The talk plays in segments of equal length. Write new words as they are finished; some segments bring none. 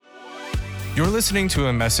You're listening to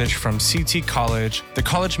a message from CT College, the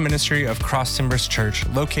college ministry of Cross Timbers Church,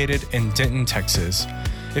 located in Denton, Texas.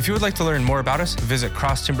 If you would like to learn more about us, visit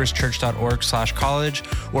crosstimberschurch.org/college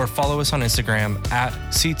or follow us on Instagram at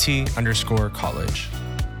CT_college.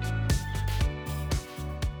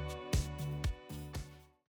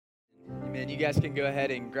 Amen. You guys can go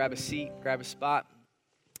ahead and grab a seat, grab a spot.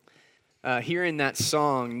 Hearing that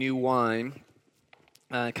song, New Wine,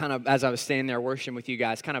 kind of as I was standing there worshiping with you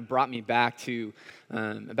guys, kind of brought me back to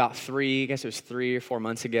about 3 or 4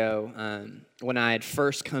 months ago when I had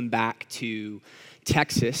first come back to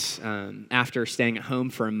Texas after staying at home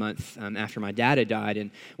for a month after my dad had died.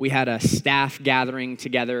 And we had a staff gathering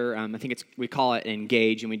together. I think we call it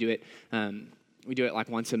Engage, and we do it like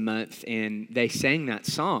once a month. And they sang that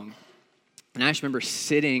song. And I just remember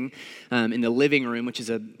sitting in the living room, which is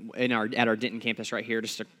at our Denton campus right here,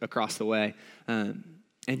 just across the way,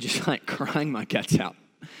 and just like crying my guts out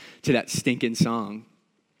to that stinking song.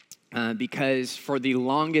 Because for the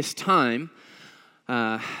longest time,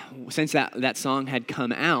 since that song had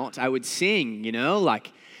come out, I would sing,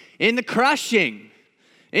 like, in the crushing,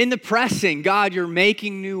 in the pressing, God, you're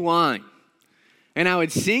making new wine. And I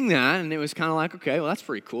would sing that, and it was kind of like, okay, well, that's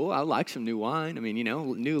pretty cool. I like some new wine. I mean,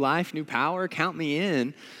 new life, new power, count me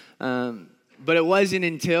in. But it wasn't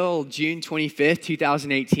until June 25th,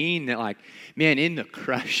 2018 that, like, man, in the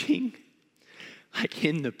crushing, like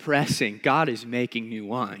in the pressing, God is making new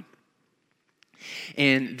wine.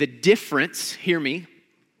 And the difference, hear me,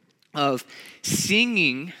 of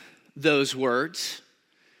singing those words,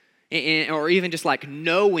 or even just like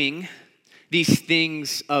knowing these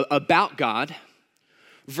things about God,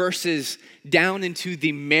 versus down into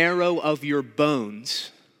the marrow of your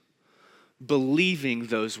bones, believing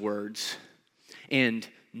those words and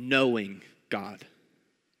knowing God.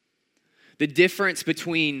 The difference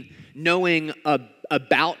between knowing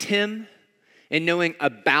about Him and knowing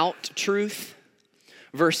about truth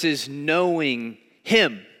versus knowing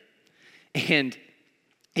Him and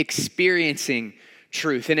experiencing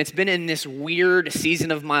truth. And it's been in this weird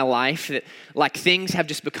season of my life that like things have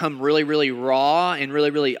just become really, really raw and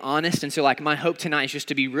really, really honest. And so like my hope tonight is just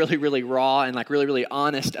to be really, really raw and like really, really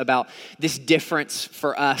honest about this difference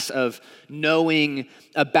for us of knowing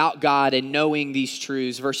about God and knowing these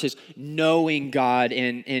truths versus knowing God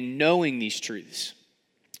and knowing these truths.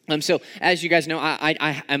 So as you guys know,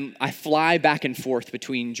 I fly back and forth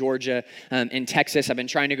between Georgia and Texas. I've been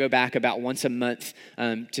trying to go back about once a month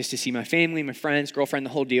just to see my family, my friends, girlfriend, the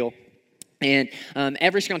whole deal. And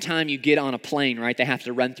every single time you get on a plane, right, they have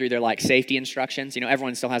to run through their like safety instructions.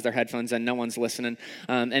 Everyone still has their headphones and no one's listening.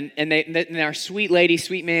 And our sweet lady,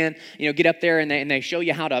 sweet man, get up there and they show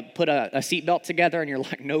you how to put a seatbelt together, and you're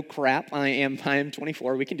like, no crap, I am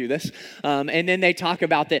 24, we can do this. And then they talk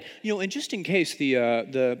about that, and just in case the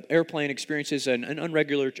airplane experiences an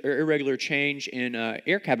irregular change in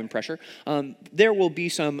air cabin pressure, there will be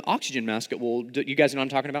some oxygen mask. You guys know what I'm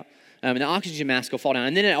talking about? And the oxygen mask will fall down.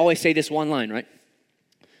 And then I always say this one line, right?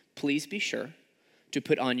 Please be sure to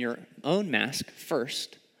put on your own mask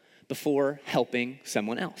first before helping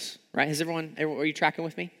someone else, right? Are you tracking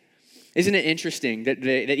with me? Isn't it interesting that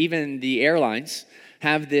even the airlines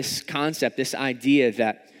have this concept, this idea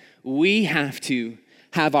that we have to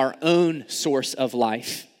have our own source of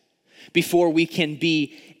life before we can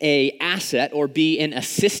be an asset or be an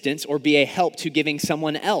assistance or be a help to giving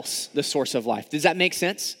someone else the source of life. Does that make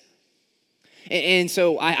sense? And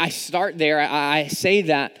so I start there. I say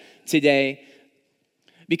that today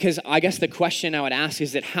because I guess the question I would ask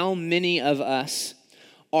is that how many of us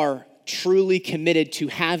are truly committed to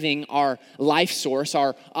having our life source,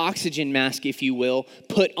 our oxygen mask, if you will,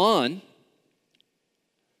 put on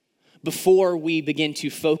before we begin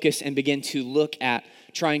to focus and begin to look at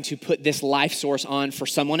trying to put this life source on for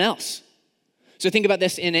someone else? So think about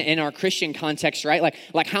this in our Christian context, right?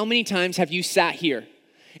 Like how many times have you sat here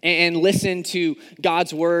and listen to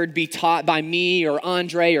God's word be taught by me or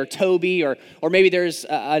Andre or Toby, or maybe there's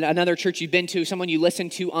another church you've been to, someone you listen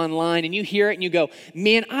to online, and you hear it and you go,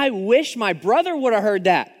 man, I wish my brother would have heard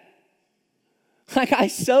that. Like, I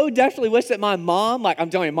so definitely wish that my mom, like, I'm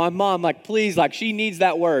telling you, my mom, like, please, like, she needs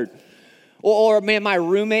that word. Or man, my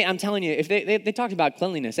roommate, I'm telling you, if they talked about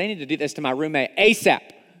cleanliness, they need to do this to my roommate ASAP.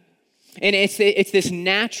 And it's this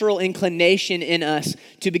natural inclination in us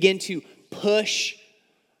to begin to push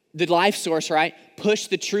the life source, right? Push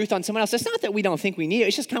the truth on someone else. It's not that we don't think we need it.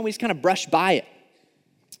 It's just we kind of brush by it.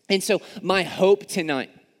 And so my hope tonight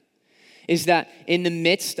is that in the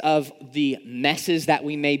midst of the messes that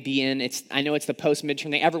we may be in, I know it's the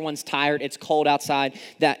post-midterm thing, everyone's tired, it's cold outside,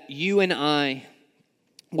 that you and I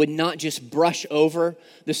would not just brush over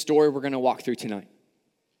the story we're going to walk through tonight,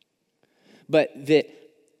 but that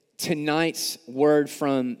tonight's word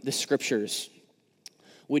from the scriptures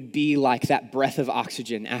would be like that breath of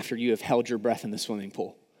oxygen after you have held your breath in the swimming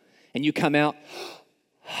pool. And you come out,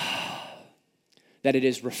 that it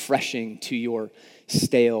is refreshing to your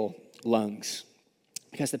stale lungs.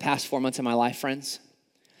 Because the past 4 months of my life, friends,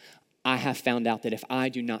 I have found out that if I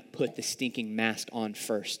do not put the stinking mask on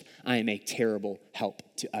first, I am a terrible help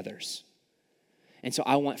to others. And so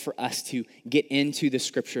I want for us to get into the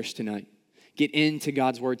scriptures tonight, get into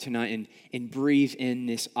God's word tonight and breathe in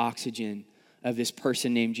this oxygen of this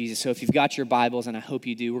person named Jesus. So if you've got your Bibles, and I hope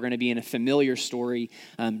you do, we're going to be in a familiar story,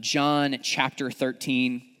 John chapter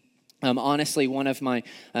 13. Honestly, one of my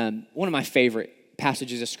favorite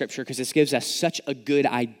passages of scripture, because this gives us such a good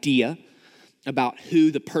idea about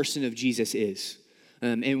who the person of Jesus is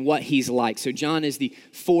and what he's like. So John is the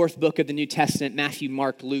fourth book of the New Testament: Matthew,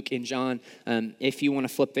 Mark, Luke, and John. If you want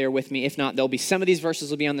to flip there with me. If not, there'll be some of these verses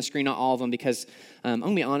will be on the screen, not all of them, because I'm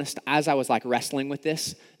going to be honest, as I was like wrestling with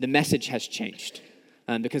this, the message has changed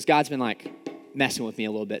because God's been like messing with me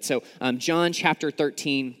a little bit. So John chapter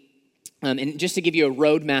 13, and just to give you a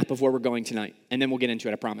roadmap of where we're going tonight, and then we'll get into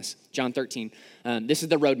it, I promise. John 13, this is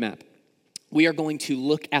the roadmap. We are going to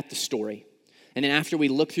look at the story. And then after we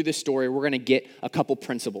look through the story, we're going to get a couple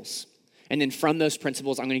principles. And then from those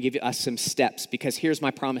principles, I'm going to give us some steps, because here's my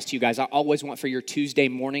promise to you guys. I always want for your Tuesday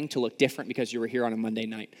morning to look different because you were here on a Monday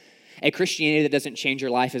night. A Christianity that doesn't change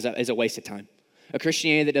your life is a waste of time. A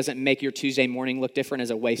Christianity that doesn't make your Tuesday morning look different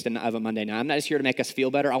is a waste of a Monday night. I'm not just here to make us feel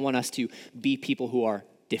better. I want us to be people who are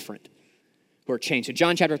different, who are changed. So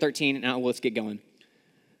John chapter 13, now let's get going.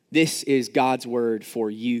 This is God's word for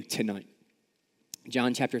you tonight.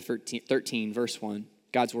 John chapter 13, verse 1,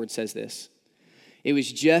 God's word says this: it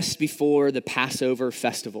was just before the Passover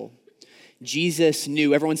festival. Jesus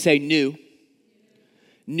knew, everyone say knew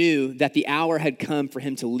that the hour had come for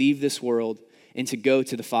him to leave this world and to go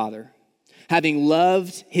to the Father. Having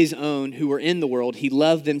loved his own who were in the world, he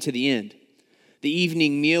loved them to the end. The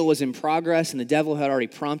evening meal was in progress, and the devil had already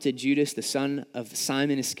prompted Judas, the son of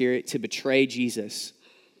Simon Iscariot, to betray Jesus.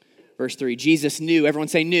 Verse 3, Jesus knew, everyone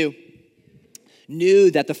say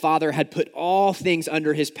knew that the Father had put all things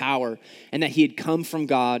under his power and that he had come from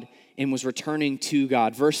God and was returning to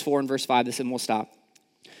God. Verse 4 and verse 5, this, and we'll stop.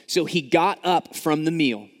 So he got up from the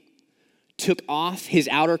meal, took off his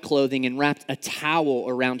outer clothing, and wrapped a towel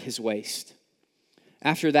around his waist.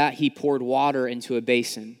 After that, he poured water into a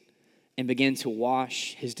basin and began to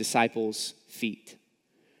wash his disciples' feet,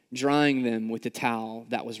 drying them with the towel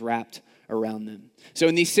that was wrapped around them. So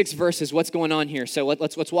in these 6 verses, what's going on here? So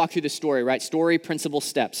let's walk through the story, right? Story, principle,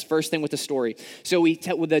 steps. First thing with the story. So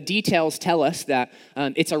the details tell us that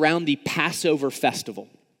it's around the Passover festival.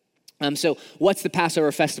 So what's the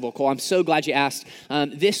Passover festival, Cole? I'm so glad you asked.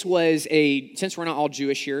 This was since we're not all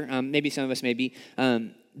Jewish here, maybe some of us may be,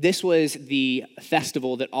 this was the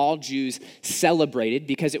festival that all Jews celebrated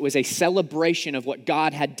because it was a celebration of what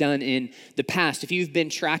God had done in the past. If you've been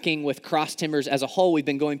tracking with Cross Timbers as a whole, we've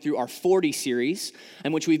been going through our 40 series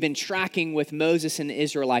in which we've been tracking with Moses and the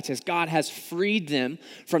Israelites as God has freed them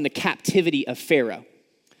from the captivity of Pharaoh.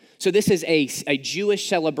 So this is a Jewish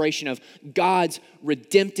celebration of God's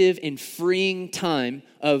redemptive and freeing time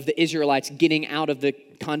of the Israelites getting out of the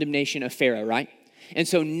condemnation of Pharaoh, right? And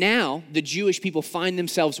so now the Jewish people find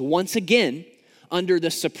themselves once again under the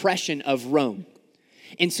suppression of Rome.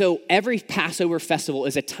 And so every Passover festival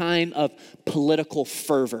is a time of political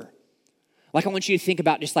fervor. Like I want you to think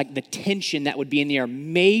about just like the tension that would be in the air.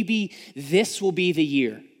 Maybe this will be the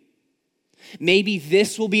year. Maybe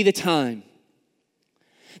this will be the time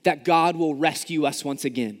that God will rescue us once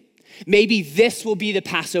again. Maybe this will be the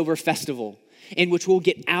Passover festival in which we'll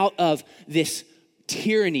get out of this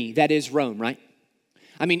tyranny that is Rome, right?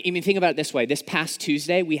 I mean, think about it this way. This past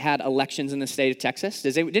Tuesday, we had elections in the state of Texas.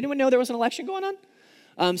 Did anyone know there was an election going on?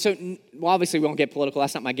 Obviously we won't get political.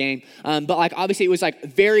 That's not my game. But like, obviously it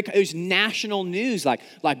was national news, like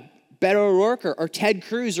Beto O'Rourke or Ted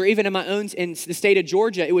Cruz, or even in the state of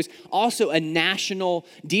Georgia, it was also a national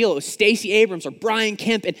deal. It was Stacey Abrams or Brian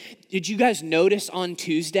Kemp. And did you guys notice on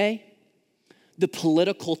Tuesday the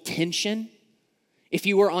political tension? If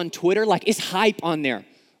you were on Twitter, like it's hype on there.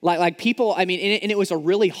 Like people, I mean, and it was a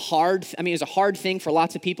really hard, it was a hard thing for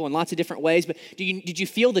lots of people in lots of different ways, but did you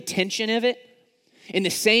feel the tension of it? In the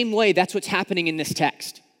same way, that's what's happening in this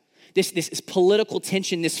text. This political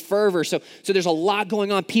tension, this fervor. So there's a lot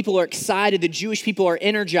going on. People are excited. The Jewish people are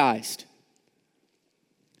energized.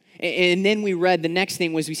 And then we read, the next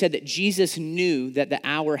thing was we said that Jesus knew that the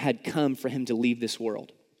hour had come for him to leave this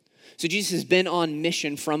world. So Jesus has been on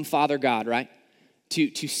mission from Father God, right?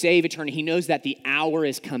 To save eternity. He knows that the hour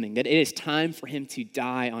is coming, that it is time for him to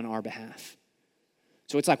die on our behalf.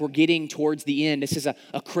 So it's like we're getting towards the end. This is a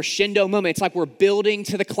crescendo moment. It's like we're building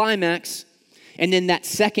to the climax. And then that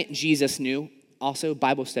second Jesus knew, also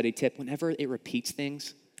Bible study tip, whenever it repeats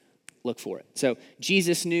things, look for it. So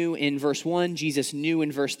Jesus knew in verse 1, Jesus knew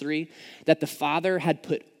in verse 3 that the Father had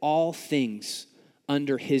put all things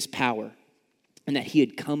under his power and that he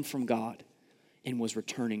had come from God and was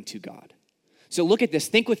returning to God. So look at this.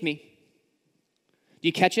 Think with me. Do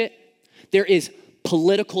you catch it? There is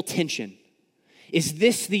political tension. Is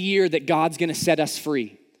this the year that God's going to set us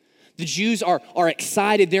free? The Jews are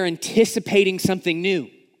excited. They're anticipating something new,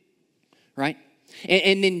 right?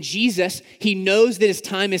 And then Jesus, he knows that his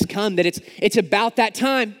time has come, that it's about that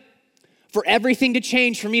time for everything to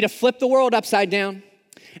change, for me to flip the world upside down.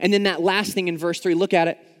 And then that last thing in verse 3, look at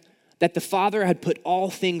it, that the Father had put all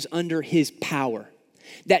things under his power.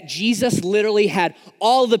 That Jesus literally had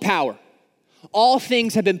all the power. All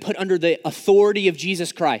things have been put under the authority of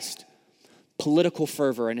Jesus Christ. Political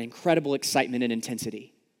fervor and incredible excitement and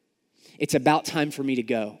intensity. It's about time for me to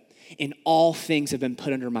go. And all things have been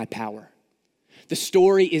put under my power. The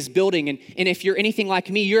story is building. And if you're anything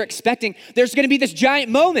like me, you're expecting there's going to be this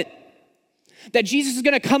giant moment that Jesus is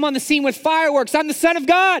going to come on the scene with fireworks. I'm the Son of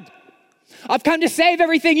God. I've come to save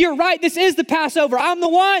everything. You're right. This is the Passover. I'm the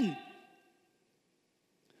one.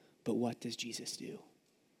 But what does Jesus do?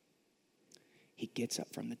 He gets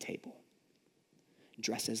up from the table,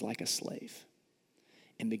 dresses like a slave,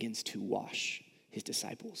 and begins to wash his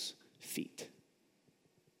disciples' feet.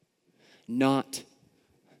 Not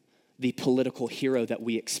the political hero that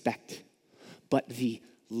we expect, but the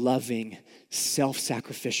loving,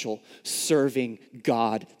 self-sacrificial, serving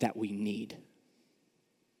God that we need.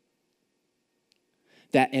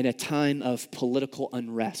 That in a time of political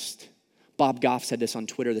unrest, Bob Goff said this on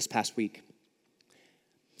Twitter this past week,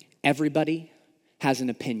 everybody has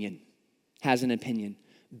an opinion,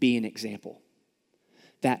 be an example.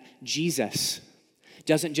 That Jesus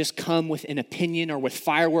doesn't just come with an opinion or with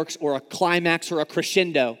fireworks or a climax or a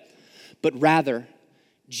crescendo, but rather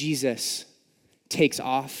Jesus takes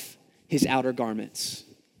off his outer garments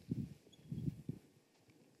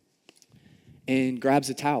and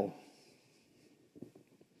grabs a towel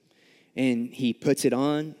and he puts it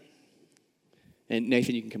on. And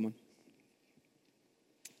Nathan, you can come on.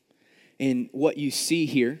 And what you see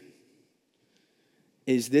here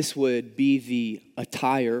is this would be the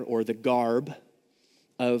attire or the garb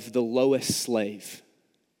of the lowest slave.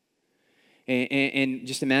 And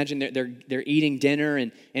just imagine they're eating dinner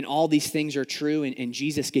and all these things are true and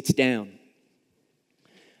Jesus gets down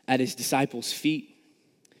at his disciples' feet,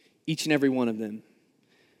 each and every one of them,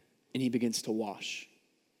 and he begins to wash.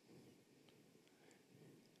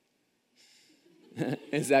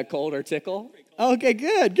 Is that cold or tickle? Okay,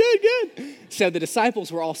 good. So the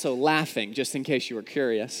disciples were also laughing, just in case you were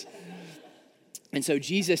curious. And so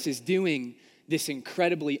Jesus is doing this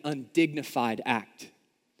incredibly undignified act.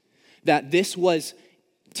 That this was,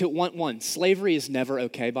 to one, slavery is never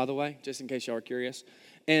okay, by the way, just in case you are curious.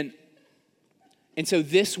 And so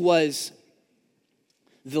this was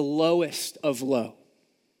the lowest of low.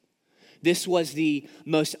 This was the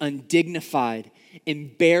most undignified,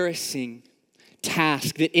 embarrassing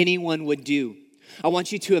task that anyone would do. I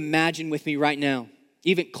want you to imagine with me right now,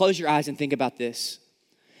 even close your eyes and think about this.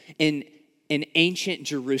 In ancient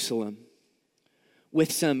Jerusalem,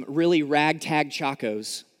 with some really ragtag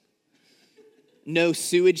chacos, no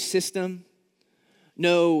sewage system,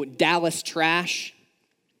 no Dallas trash,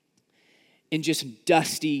 and just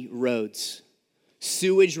dusty roads.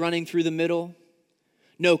 Sewage running through the middle,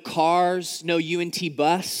 no cars, no UNT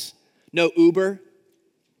bus, no Uber.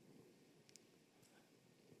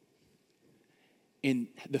 In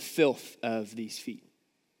the filth of these feet.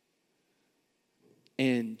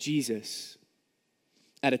 And Jesus,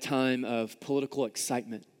 at a time of political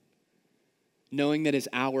excitement, knowing that his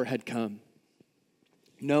hour had come,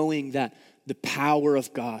 knowing that the power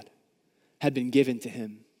of God had been given to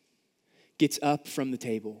him, gets up from the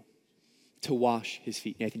table to wash his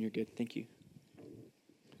feet. Nathan, you're good. Thank you.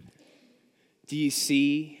 Do you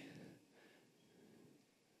see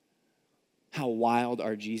how wild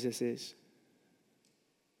our Jesus is?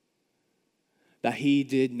 That he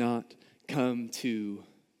did not come to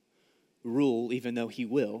rule, even though he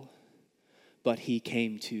will, but he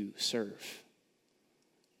came to serve.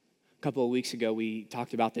 A couple of weeks ago, we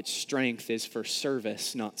talked about that strength is for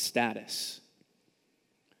service, not status.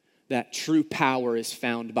 That true power is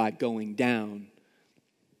found by going down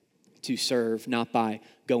to serve, not by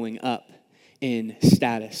going up in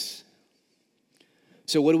status.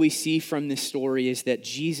 So what do we see from this story is that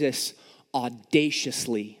Jesus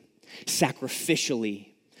audaciously, sacrificially,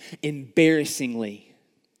 embarrassingly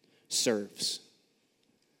serves.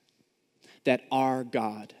 that our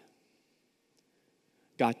God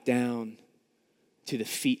got down to the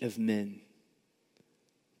feet of men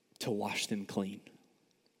to wash them clean.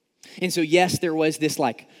 And so, yes, there was this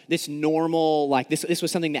normal, this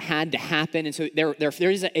was something that had to happen. And so there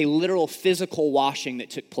is a literal physical washing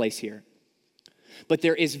that took place here. But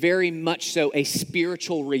there is very much so a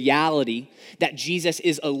spiritual reality that Jesus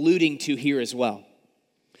is alluding to here as well.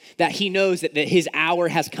 That he knows that his hour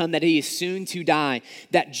has come, that he is soon to die,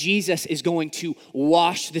 that Jesus is going to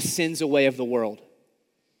wash the sins away of the world.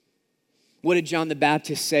 What did John the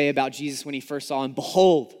Baptist say about Jesus when he first saw him?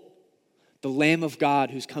 Behold, the Lamb of God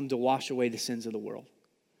who's come to wash away the sins of the world.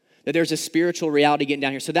 That there's a spiritual reality getting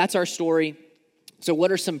down here. So that's our story. So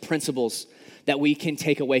what are some principles that we can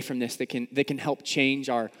take away from this that can help change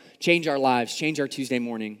our lives, change our Tuesday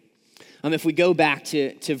morning? If we go back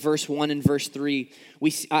to verse 1 and verse 3,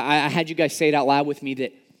 I had you guys say it out loud with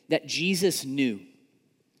me that Jesus knew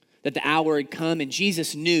that the hour had come, and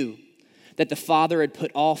Jesus knew that the Father had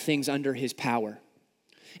put all things under his power.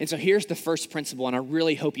 And so here's the first principle, and I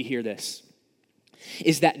really hope you hear this,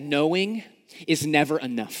 is that knowing is never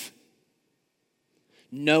enough.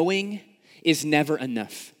 Knowing is never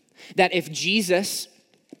enough. That if Jesus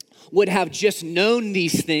would have just known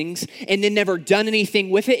these things and then never done anything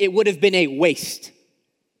with it, it would have been a waste.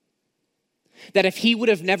 That if he would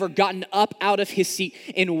have never gotten up out of his seat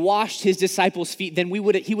and washed his disciples' feet, then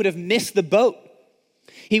he would have missed the boat.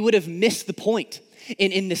 He would have missed the point.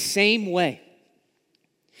 And in the same way,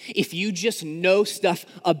 if you just know stuff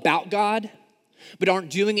about God, but aren't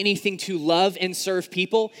doing anything to love and serve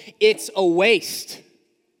people, it's a waste.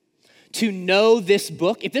 To know this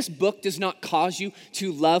book, if this book does not cause you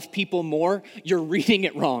to love people more, you're reading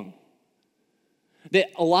it wrong. That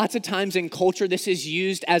lots of times in culture, this is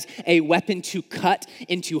used as a weapon to cut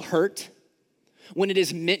and to hurt, when it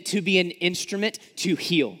is meant to be an instrument to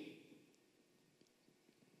heal.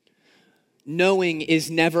 Knowing is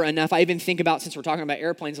never enough. I even think about, since we're talking about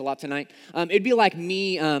airplanes a lot tonight, it'd be like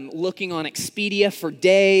me looking on Expedia for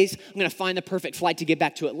days. I'm gonna find the perfect flight to get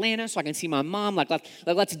back to Atlanta so I can see my mom.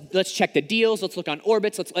 Let's check the deals. Let's look on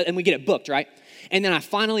Orbitz. And we get it booked, right? And then I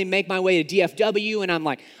finally make my way to DFW, and I'm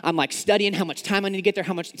like studying how much time I need to get there,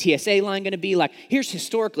 how much the TSA line going to be. Like, here's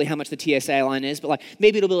historically how much the TSA line is, but like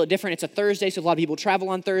maybe it'll be a little different. It's a Thursday, so a lot of people travel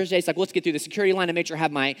on Thursdays. Like, let's get through the security line and make sure I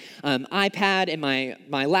have my iPad and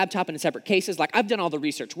my laptop in separate cases. Like, I've done all the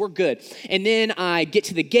research. We're good. And then I get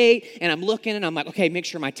to the gate, and I'm looking, and I'm like, okay, make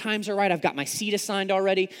sure my times are right. I've got my seat assigned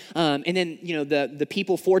already. And then the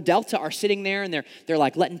people for Delta are sitting there, and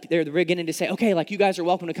they're beginning to say, okay, like, you guys are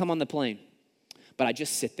welcome to come on the plane. But I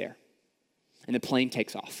just sit there, and the plane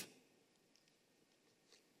takes off.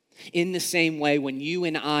 In the same way, when you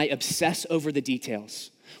and I obsess over the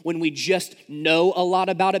details, when we just know a lot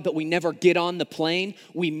about it, but we never get on the plane,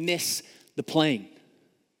 we miss the plane.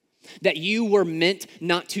 That you were meant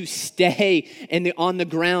not to stay on the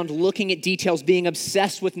ground looking at details, being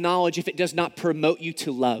obsessed with knowledge if it does not promote you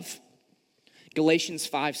to love. Galatians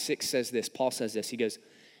 5:6 says this, Paul says this, he goes,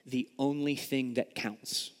 the only thing that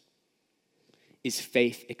counts is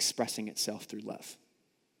faith expressing itself through love.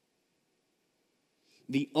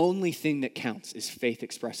 The only thing that counts is faith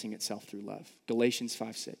expressing itself through love. Galatians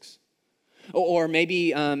 5:6. Or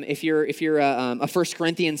maybe if you're a 1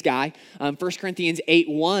 Corinthians guy, 1 Corinthians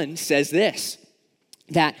 8:1 says this,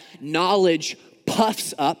 that knowledge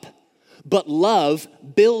puffs up, but love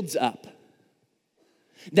builds up.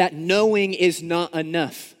 That knowing is not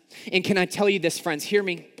enough. And can I tell you this, friends, hear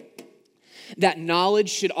me. That knowledge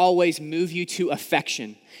should always move you to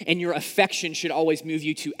affection, and your affection should always move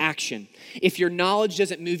you to action. If your knowledge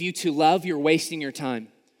doesn't move you to love, you're wasting your time.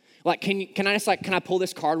 Like, can I pull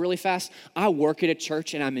this card really fast? I work at a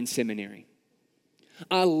church and I'm in seminary.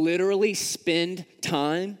 I literally spend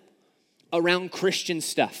time around Christian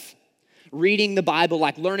stuff, reading the Bible,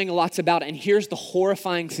 like learning lots about it. And here's the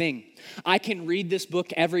horrifying thing. I can read this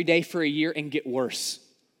book every day for a year and get worse.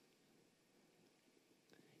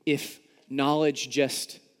 If knowledge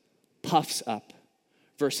just puffs up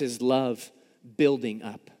versus love building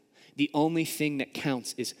up. The only thing that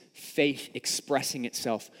counts is faith expressing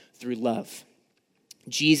itself through love.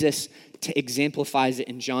 Jesus exemplifies it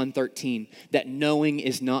in John 13, that knowing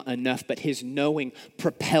is not enough, but his knowing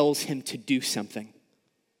propels him to do something.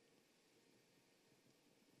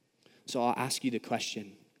 So I'll ask you the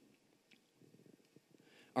question.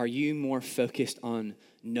 Are you more focused on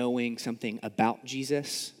knowing something about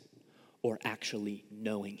Jesus or actually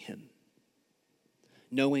knowing him?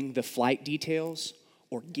 Knowing the flight details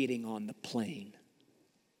or getting on the plane?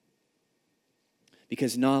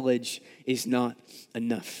 Because knowledge is not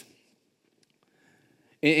enough.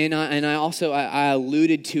 And I also I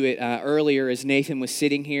alluded to it earlier as Nathan was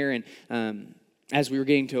sitting here, and as we were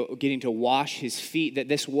getting to wash his feet, that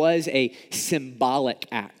this was a symbolic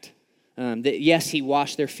act. That yes, he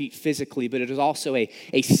washed their feet physically, but it is also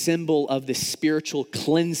a symbol of the spiritual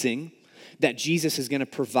cleansing that Jesus is going to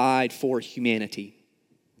provide for humanity.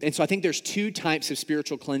 And so I think there's two types of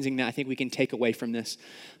spiritual cleansing that I think we can take away from this.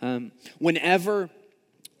 Whenever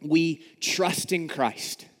we trust in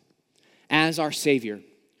Christ as our Savior,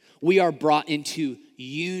 we are brought into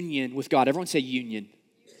union with God. Everyone say union.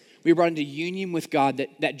 We are brought into union with God,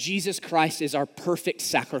 that Jesus Christ is our perfect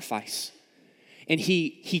sacrifice. And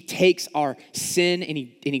he takes our sin and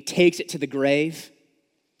he takes it to the grave.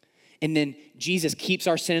 And then Jesus keeps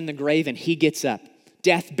our sin in the grave and he gets up.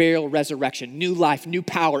 Death, burial, resurrection, new life, new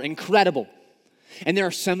power, incredible. And there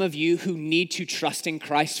are some of you who need to trust in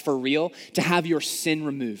Christ for real to have your sin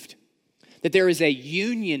removed. That there is a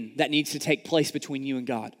union that needs to take place between you and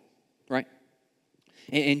God, right?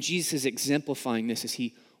 And Jesus is exemplifying this as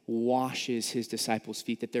he washes his disciples'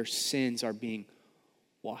 feet, that their sins are being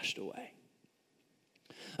washed away.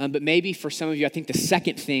 But maybe for some of you, I think the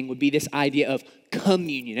second thing would be this idea of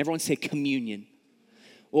communion. Everyone say communion.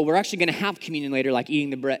 Well, we're actually going to have communion later, like eating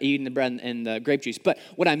the bread and the grape juice. But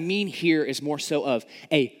what I mean here is more so of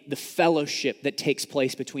the fellowship that takes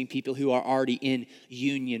place between people who are already in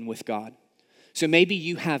union with God. So maybe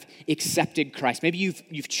you have accepted Christ. Maybe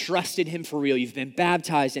you've trusted him for real. You've been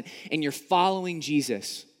baptized and you're following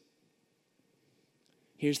Jesus.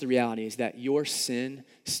 Here's the reality, is that your sin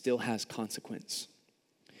still has consequence.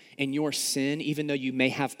 And your sin, even though you may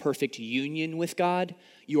have perfect union with God,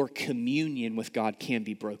 your communion with God can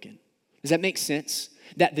be broken. Does that make sense?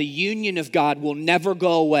 That the union of God will never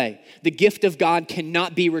go away. The gift of God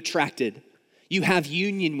cannot be retracted. You have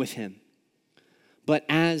union with him. But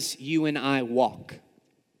as you and I walk,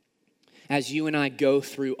 as you and I go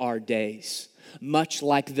through our days, much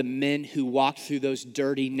like the men who walked through those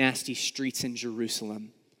dirty, nasty streets in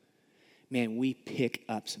Jerusalem, man, we pick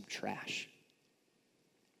up some trash.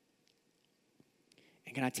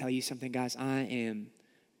 And can I tell you something, guys? I am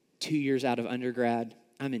 2 years out of undergrad.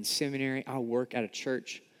 I'm in seminary. I work at a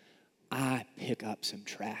church. I pick up some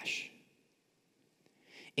trash.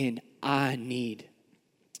 And I need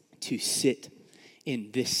to sit in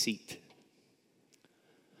this seat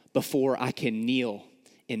before I can kneel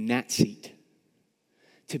in that seat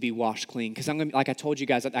to be washed clean. Because like I told you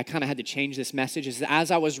guys, I kind of had to change this message.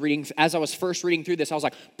 As I was first reading through this, I was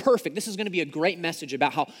like, perfect. This is going to be a great message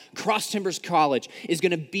about how Cross Timbers College is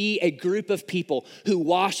going to be a group of people who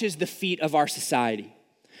washes the feet of our society.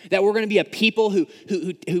 That we're going to be a people who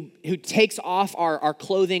takes off our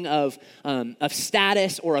clothing of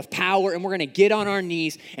status or of power, and we're going to get on our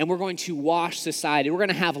knees and we're going to wash society. We're going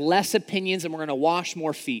to have less opinions and we're going to wash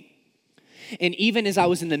more feet. And even as I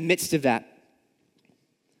was in the midst of that,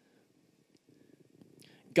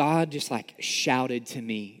 God just like shouted to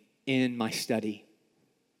me in my study,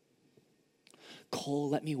 Cole,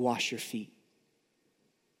 let me wash your feet.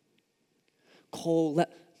 Cole,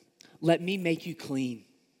 let me make you clean.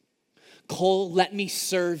 Cole, let me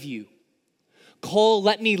serve you. Cole,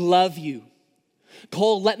 let me love you.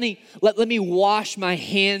 Cole, let me wash my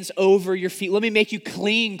hands over your feet. Let me make you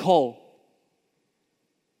clean, Cole.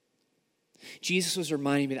 Jesus was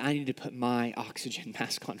reminding me that I needed to put my oxygen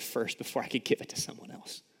mask on first before I could give it to someone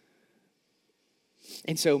else.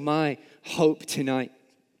 And so my hope tonight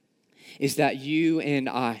is that you and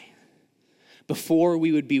I, before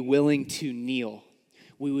we would be willing to kneel,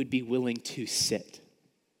 we would be willing to sit.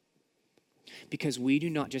 Because we do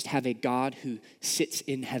not just have a God who sits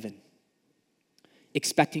in heaven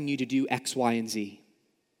expecting you to do X, Y, and Z.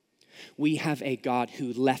 We have a God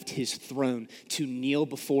who left his throne to kneel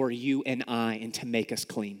before you and I and to make us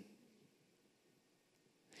clean.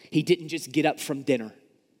 He didn't just get up from dinner.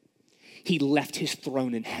 He left his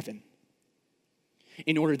throne in heaven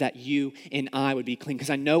in order that you and I would be clean. Because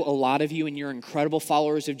I know a lot of you, and you're incredible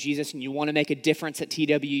followers of Jesus, and you want to make a difference at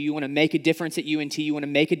TW, you want to make a difference at UNT, you want to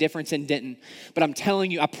make a difference in Denton. But I'm telling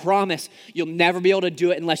you, I promise, you'll never be able to do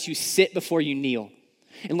it unless you sit before you kneel,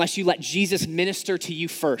 unless you let Jesus minister to you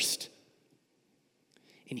first.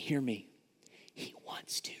 And hear me, he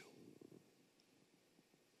wants to.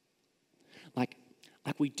 Like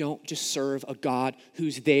we don't just serve a God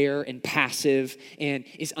who's there and passive and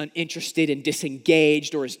is uninterested and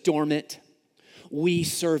disengaged or is dormant. We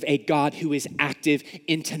serve a God who is active,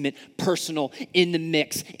 intimate, personal, in the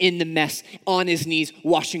mix, in the mess, on his knees,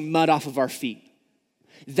 washing mud off of our feet.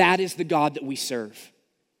 That is the God that we serve.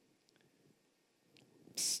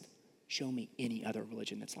 Psst, show me any other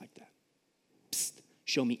religion that's like that. Psst,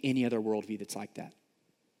 show me any other worldview that's like that.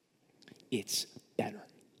 It's better.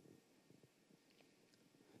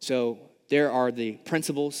 So there are the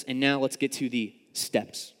principles, and now let's get to the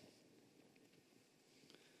steps.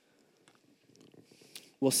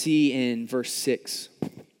 We'll see in verse 6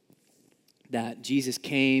 that Jesus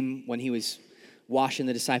came when he was washing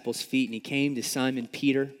the disciples' feet, and he came to Simon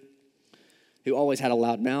Peter, who always had a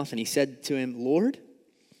loud mouth, and he said to him, "Lord,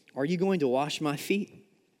 are you going to wash my feet?"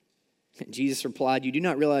 And Jesus replied, "You do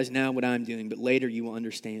not realize now what I'm doing, but later you will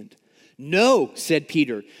understand." "No," said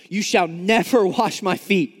Peter, "you shall never wash my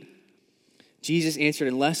feet." Jesus answered,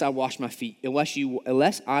 unless I wash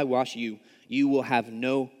you, you will have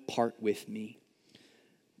no part with me."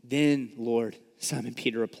 "Then, Lord," Simon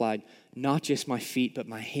Peter replied, "not just my feet, but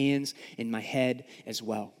my hands and my head as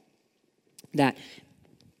well." That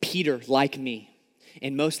Peter, like me,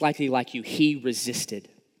 and most likely like you, he resisted.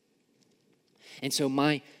 And so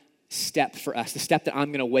my step for us, the step that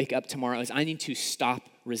I'm going to wake up tomorrow, is I need to stop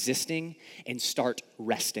resisting and start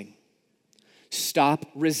resting. Stop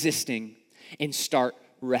resisting and start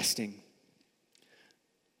resting.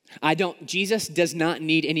 Jesus does not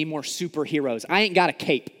need any more superheroes. I ain't got a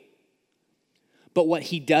cape. But what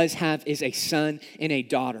he does have is a son and a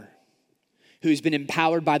daughter who's been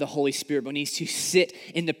empowered by the Holy Spirit, but needs to sit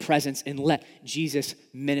in the presence and let Jesus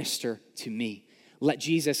minister to me. Let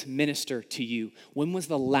Jesus minister to you. When was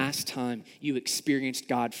the last time you experienced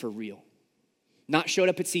God for real? Not showed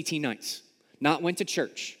up at CT nights, not went to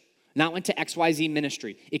church, not went to XYZ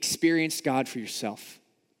ministry. Experienced God for yourself.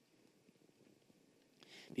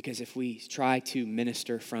 Because if we try to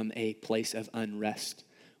minister from a place of unrest,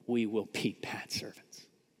 we will be bad servants.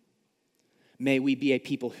 May we be a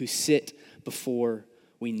people who sit before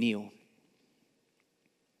we kneel.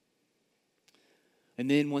 And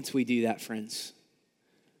then once we do that, friends,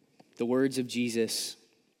 the words of Jesus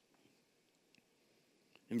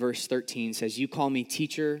in verse 13 says, "You call me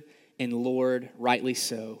teacher and Lord, rightly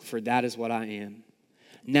so, for that is what I am.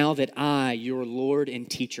 Now that I, your Lord and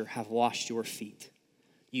teacher, have washed your feet,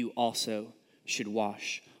 you also should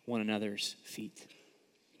wash one another's feet.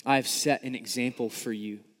 I have set an example for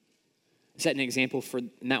you. Set an example for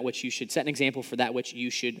that which you should. Set an example for that which you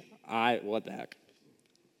should. What the heck?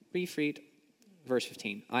 Refreed. Verse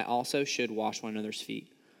 15. I also should wash one another's feet.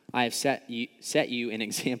 I have set you an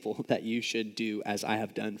example that you should do as I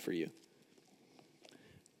have done for you."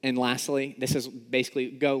 And lastly, this is basically,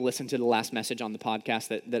 go listen to the last message on the podcast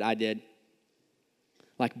that I did.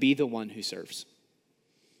 Like, be the one who serves.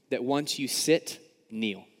 That once you sit,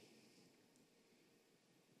 kneel.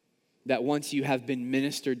 That once you have been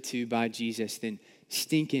ministered to by Jesus, then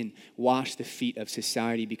stinking wash the feet of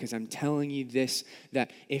society, because I'm telling you this,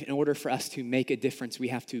 that if, in order for us to make a difference, we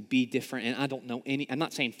have to be different. And I'm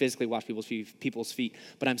not saying physically wash people's feet,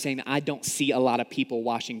 but I'm saying that I don't see a lot of people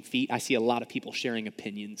washing feet. I see a lot of people sharing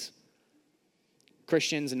opinions,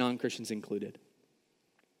 Christians and non-Christians included.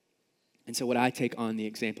 And so would I take on the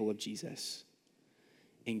example of Jesus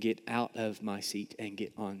and get out of my seat and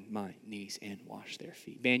get on my knees and wash their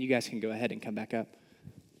feet? Man, you guys can go ahead and come back up.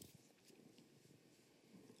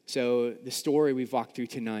 So the story we've walked through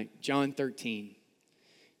tonight, John 13,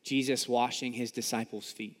 Jesus washing his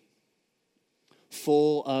disciples' feet,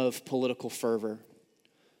 full of political fervor,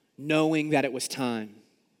 knowing that it was time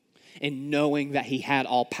and knowing that he had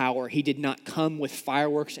all power. He did not come with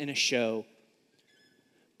fireworks and a show,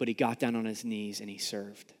 but he got down on his knees and he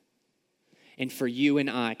served. And for you and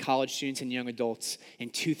I, college students and young adults in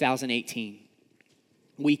 2018,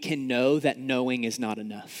 we can know that knowing is not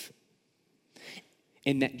enough.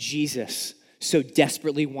 And that Jesus so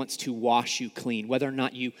desperately wants to wash you clean, whether or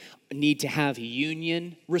not you need to have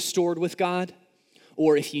union restored with God,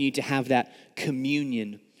 or if you need to have that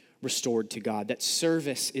communion restored to God. That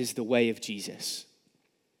service is the way of Jesus.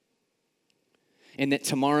 And that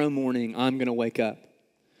tomorrow morning, I'm going to wake up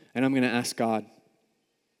and I'm going to ask God,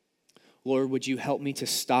 Lord, would you help me to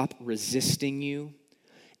stop resisting you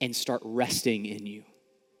and start resting in you?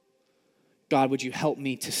 God, would you help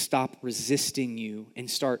me to stop resisting you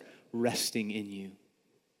and start resting in you?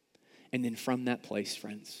 And then from that place,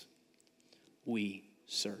 friends, we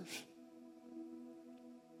serve.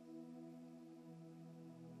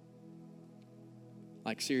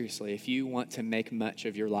 Like, seriously, if you want to make much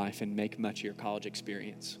of your life and make much of your college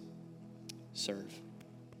experience, serve.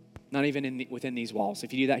 Not even within these walls.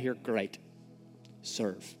 If you do that here, great.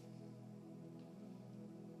 Serve.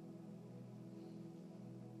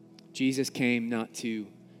 Jesus came not to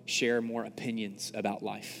share more opinions about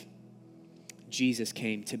life. Jesus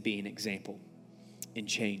came to be an example and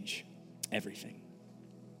change everything.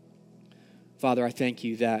 Father, I thank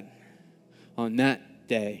you that on that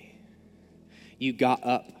day, you got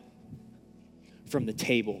up from the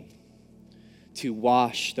table to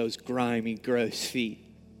wash those grimy, gross feet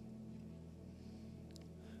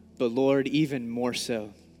But Lord, even more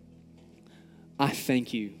so, I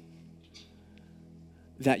thank you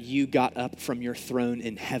that you got up from your throne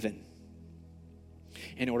in heaven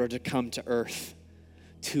in order to come to earth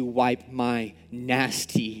to wipe my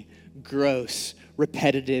nasty, gross,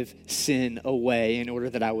 repetitive sin away in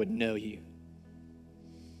order that I would know you.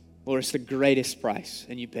 Lord, it's the greatest price,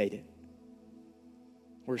 and you paid it.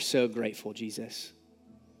 We're so grateful, Jesus.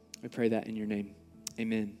 We pray that in your name.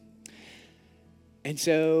 Amen. And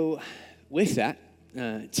so with that,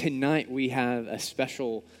 tonight we have a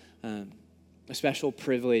special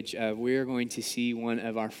privilege of we're going to see one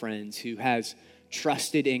of our friends who has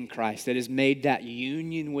trusted in Christ, that has made that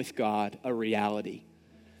union with God a reality.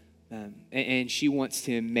 And she wants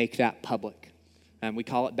to make that public. We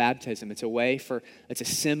call it baptism. It's a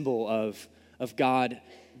symbol of God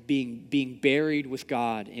being buried with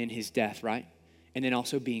God in his death, right? And then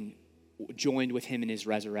also being joined with him in his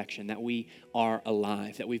resurrection, that we are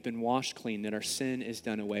alive, that we've been washed clean, that our sin is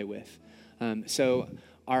done away with. So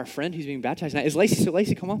our friend who's being baptized tonight is Lacey. So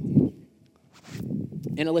Lacey, come on.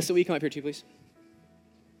 And Alyssa, will you come up here too, please?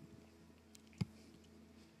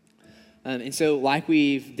 And so like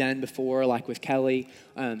we've done before, like with Kelly,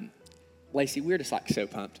 Lacey, we're just like so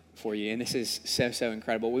pumped for you. And this is so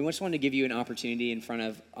incredible. We just wanted to give you an opportunity in front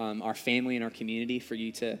of our family and our community for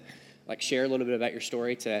you to like share a little bit about your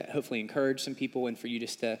story, to hopefully encourage some people, and for you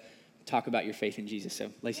just to talk about your faith in Jesus.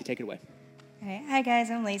 So Lacey, take it away. Okay. Hi guys,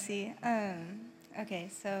 I'm Lacey. Okay,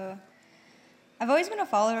 so I've always been a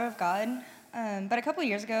follower of God, but a couple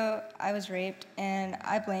years ago I was raped and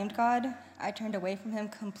I blamed God. I turned away from him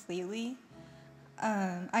completely.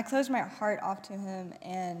 I closed my heart off to him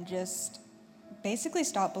and just basically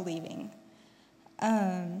stopped believing.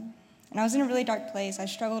 And I was in a really dark place. I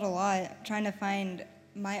struggled a lot trying to find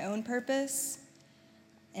my own purpose.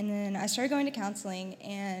 And then I started going to counseling,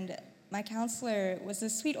 and my counselor was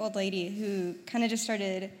this sweet old lady who kind of just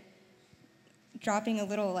started dropping a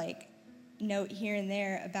little like note here and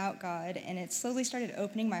there about God, and it slowly started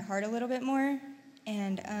opening my heart a little bit more.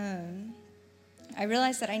 And I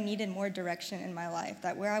realized that I needed more direction in my life,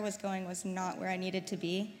 that where I was going was not where I needed to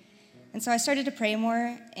be. And so I started to pray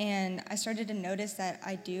more, and I started to notice that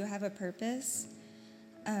I do have a purpose.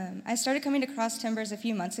 I started coming to Cross Timbers a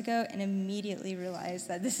few months ago and immediately realized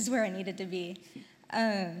that this is where I needed to be.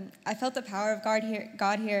 I felt the power of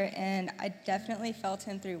God here, and I definitely felt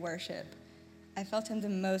him through worship. I felt him the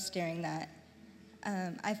most during that.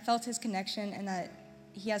 I felt his connection and that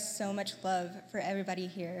he has so much love for everybody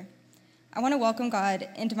here. I want to welcome God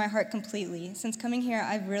into my heart completely. Since coming here,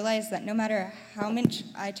 I've realized that no matter how much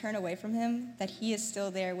I turn away from him, that he is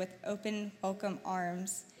still there with open, welcome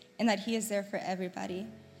arms, and that he is there for everybody.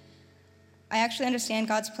 I actually understand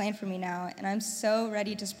God's plan for me now, and I'm so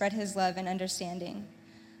ready to spread his love and understanding.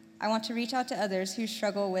 I want to reach out to others who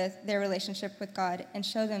struggle with their relationship with God and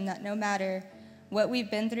show them that no matter what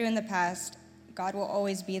we've been through in the past, God will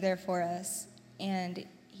always be there for us, and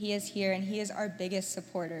he is here, and he is our biggest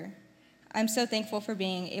supporter. I'm so thankful for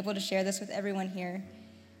being able to share this with everyone here.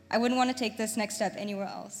 I wouldn't want to take this next step anywhere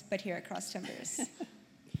else but here at Cross Timbers.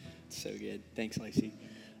 So good. Thanks, Lacey.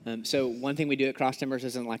 So one thing we do at Cross Timbers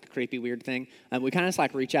isn't like a creepy, weird thing. We kind of just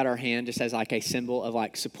like reach out our hand just as like a symbol of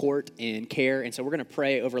like support and care. And so we're going to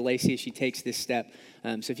pray over Lacey as she takes this step.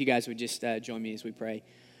 So if you guys would just join me as we pray.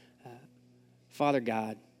 Father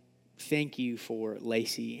God, thank you for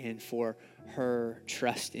Lacey and for her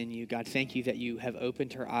trust in you. God, thank you that you have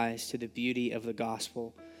opened her eyes to the beauty of the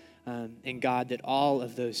gospel. And God, that all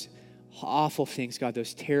of those awful things, God,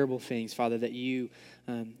 those terrible things, Father, that you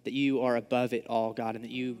are above it all, God, and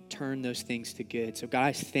that you turn those things to good. So God,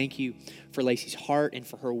 I just thank you for Lacey's heart and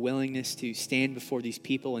for her willingness to stand before these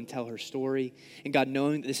people and tell her story. And God,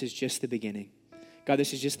 knowing that this is just the beginning. God,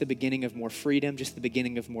 this is just the beginning of more freedom, just the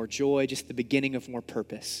beginning of more joy, just the beginning of more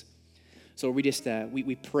purpose. So we just,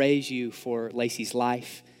 we praise you for Lacey's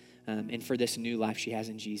life and for this new life she has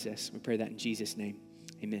in Jesus. We pray that in Jesus' name.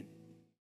 Amen.